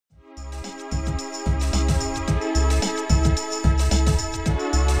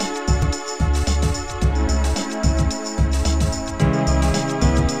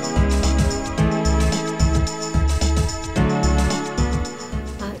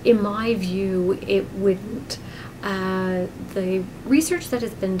in my view, it wouldn't. The research that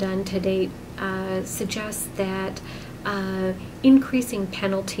has been done to date suggests that increasing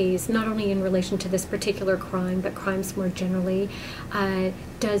penalties, not only in relation to this particular crime, but crimes more generally,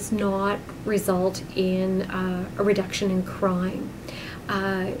 does not result in a reduction in crime.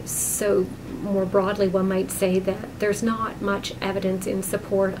 So more broadly, one might say that there's not much evidence in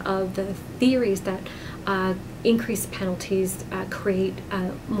support of the theories that increased penalties create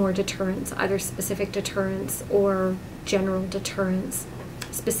more deterrence, either specific deterrence or general deterrence.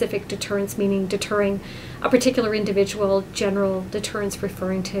 Specific deterrence meaning deterring a particular individual, general deterrence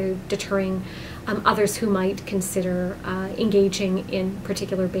referring to deterring others who might consider engaging in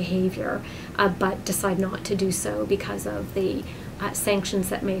particular behavior but decide not to do so because of the sanctions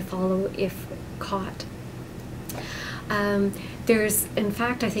that may follow if caught. There's, in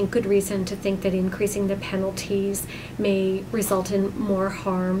fact, I think, good reason to think that increasing the penalties may result in more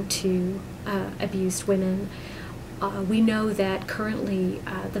harm to abused women. We know that currently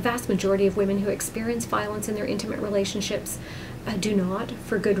the vast majority of women who experience violence in their intimate relationships do not,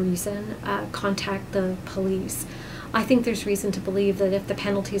 for good reason, contact the police. I think there's reason to believe that if the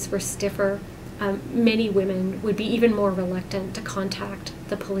penalties were stiffer, many women would be even more reluctant to contact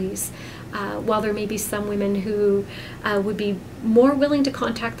the police. While there may be some women who would be more willing to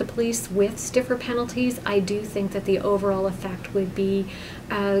contact the police with stiffer penalties, I do think that the overall effect would be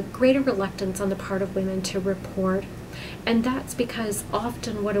greater reluctance on the part of women to report. And that's because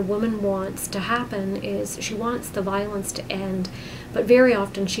often what a woman wants to happen is she wants the violence to end, but very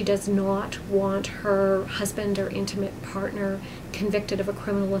often she does not want her husband or intimate partner convicted of a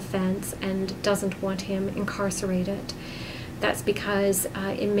criminal offense and doesn't want him incarcerated. That's because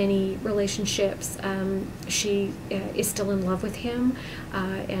in many relationships she is still in love with him,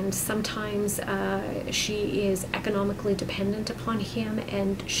 and sometimes she is economically dependent upon him,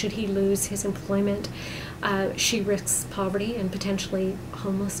 and should he lose his employment, she risks poverty and potentially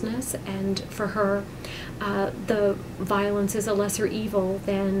homelessness, and for her the violence is a lesser evil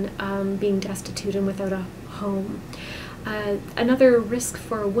than being destitute and without a home. Another risk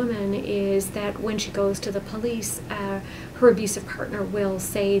for a woman is that when she goes to the police, her abusive partner will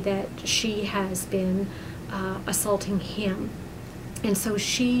say that she has been assaulting him. And so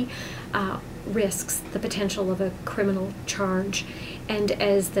she risks the potential of a criminal charge. And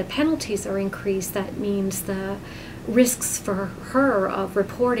as the penalties are increased, that means the risks for her of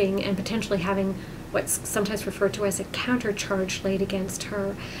reporting and potentially having what's sometimes referred to as a countercharge laid against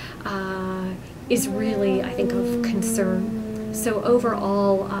her is really, I think, of concern. So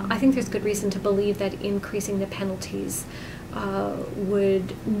overall, I think there's good reason to believe that increasing the penalties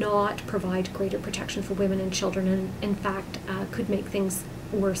would not provide greater protection for women and children, and in fact could make things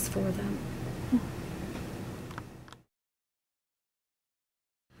worse for them.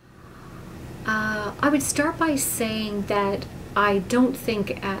 I would start by saying that I don't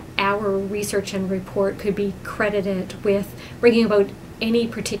think our research and report could be credited with bringing about any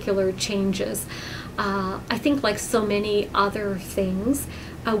particular changes. I think, like so many other things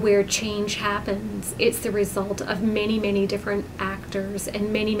where change happens, it's the result of many, many different actors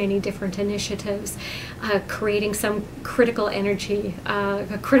and many, many different initiatives creating some critical energy,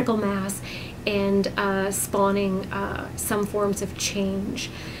 a critical mass, and spawning some forms of change.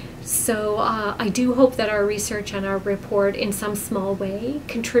 So I do hope that our research and our report in some small way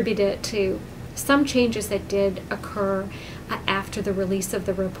contributed to some changes that did occur after the release of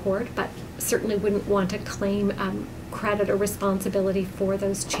the report, but certainly wouldn't want to claim credit or responsibility for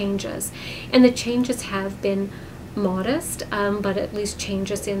those changes. And the changes have been modest, but at least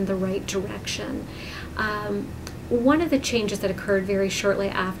changes in the right direction. One of the changes that occurred very shortly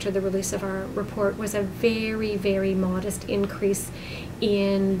after the release of our report was a very, very modest increase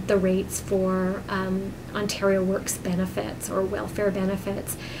in the rates for Ontario Works benefits or welfare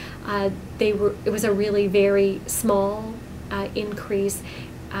benefits. It was a really very small increase.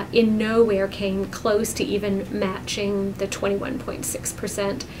 In nowhere came close to even matching the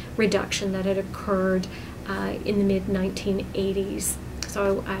 21.6% reduction that had occurred in the mid-1980s.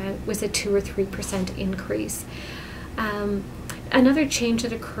 So it was a 2 or 3% increase. Another change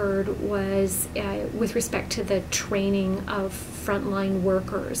that occurred was with respect to the training of frontline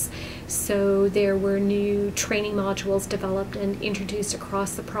workers. So there were new training modules developed and introduced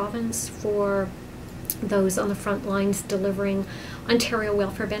across the province for those on the front lines delivering Ontario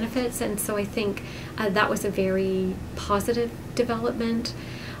welfare benefits, and so I think that was a very positive development.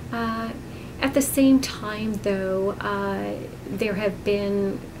 At the same time, though, there have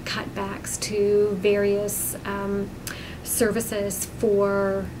been cutbacks to various services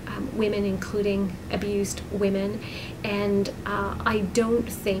for women, including abused women. And I don't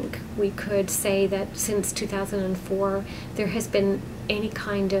think we could say that since 2004 there has been any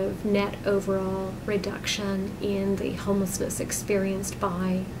kind of net overall reduction in the homelessness experienced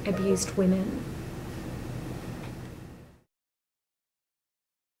by abused women.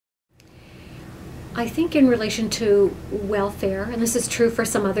 I think in relation to welfare, and this is true for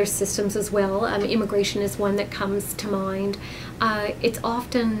some other systems as well, immigration is one that comes to mind, it's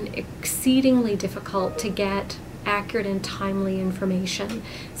often exceedingly difficult to get accurate and timely information.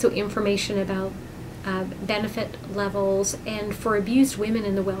 So information about benefit levels, and for abused women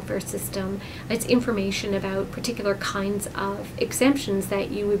in the welfare system, it's information about particular kinds of exemptions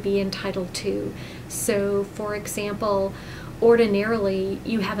that you would be entitled to. So, for example, ordinarily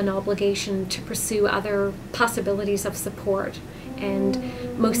you have an obligation to pursue other possibilities of support, and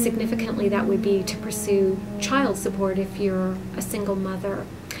most significantly that would be to pursue child support if you're a single mother.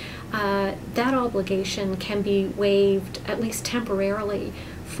 That obligation can be waived, at least temporarily,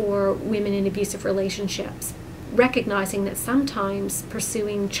 for women in abusive relationships, recognizing that sometimes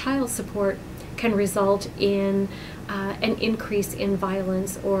pursuing child support can result in an increase in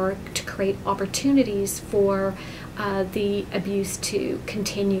violence, or to create opportunities for the abuse to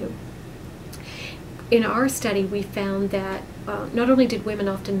continue. In our study, we found that not only did women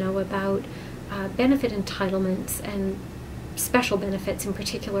often know about benefit entitlements and special benefits in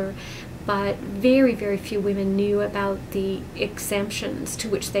particular, but very, very few women knew about the exemptions to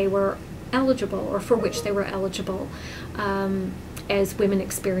which they were eligible, or for which they were eligible, as women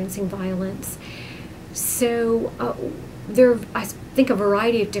experiencing violence. So there are, I think, a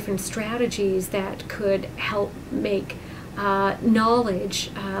variety of different strategies that could help make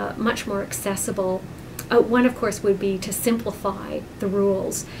knowledge much more accessible. One, of course, would be to simplify the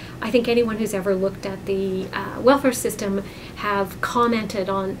rules. I think anyone who's ever looked at the welfare system have commented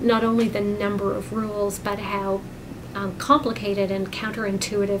on not only the number of rules, but how complicated and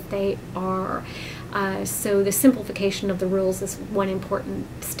counterintuitive they are. So the simplification of the rules is one important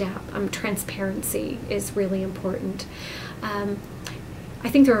step. Transparency is really important. I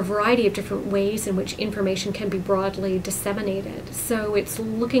think there are a variety of different ways in which information can be broadly disseminated. So it's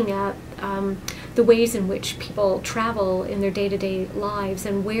looking at the ways in which people travel in their day-to-day lives,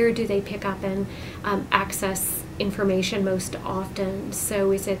 and where do they pick up and access information most often.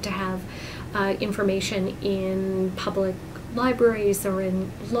 So is it to have information in public libraries, or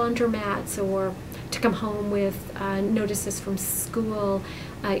in laundromats, or to come home with notices from school?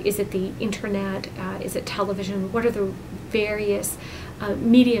 Is it the internet? Is it television? What are the various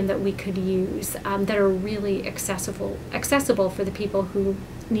medium that we could use that are really accessible for the people who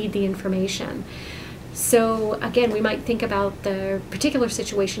need the information? So again, we might think about the particular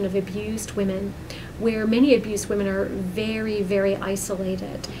situation of abused women, where many abused women are very, very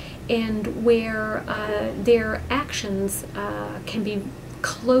isolated, and where their actions can be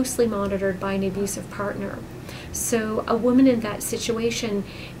closely monitored by an abusive partner. So a woman in that situation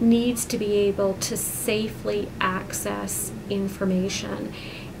needs to be able to safely access information.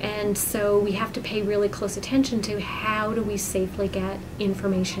 And so we have to pay really close attention to how do we safely get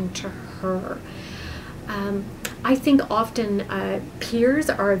information to her. I think often peers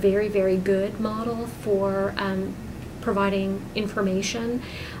are a very, very good model for providing information.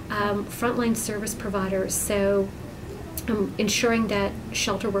 Frontline service providers, so ensuring that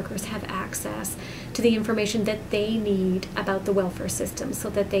shelter workers have access to the information that they need about the welfare system, so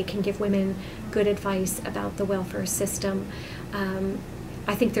that they can give women good advice about the welfare system.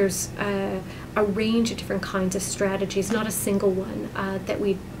 I think there's a range of different kinds of strategies, not a single one, that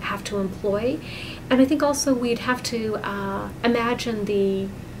we'd have to employ. And I think also we'd have to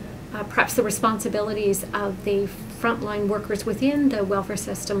imagine perhaps the responsibilities of the frontline workers within the welfare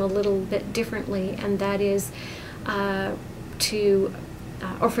system a little bit differently, and that is for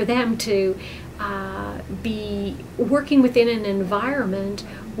them to be working within an environment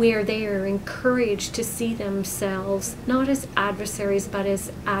where they are encouraged to see themselves not as adversaries, but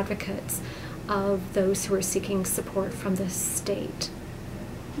as advocates of those who are seeking support from the state.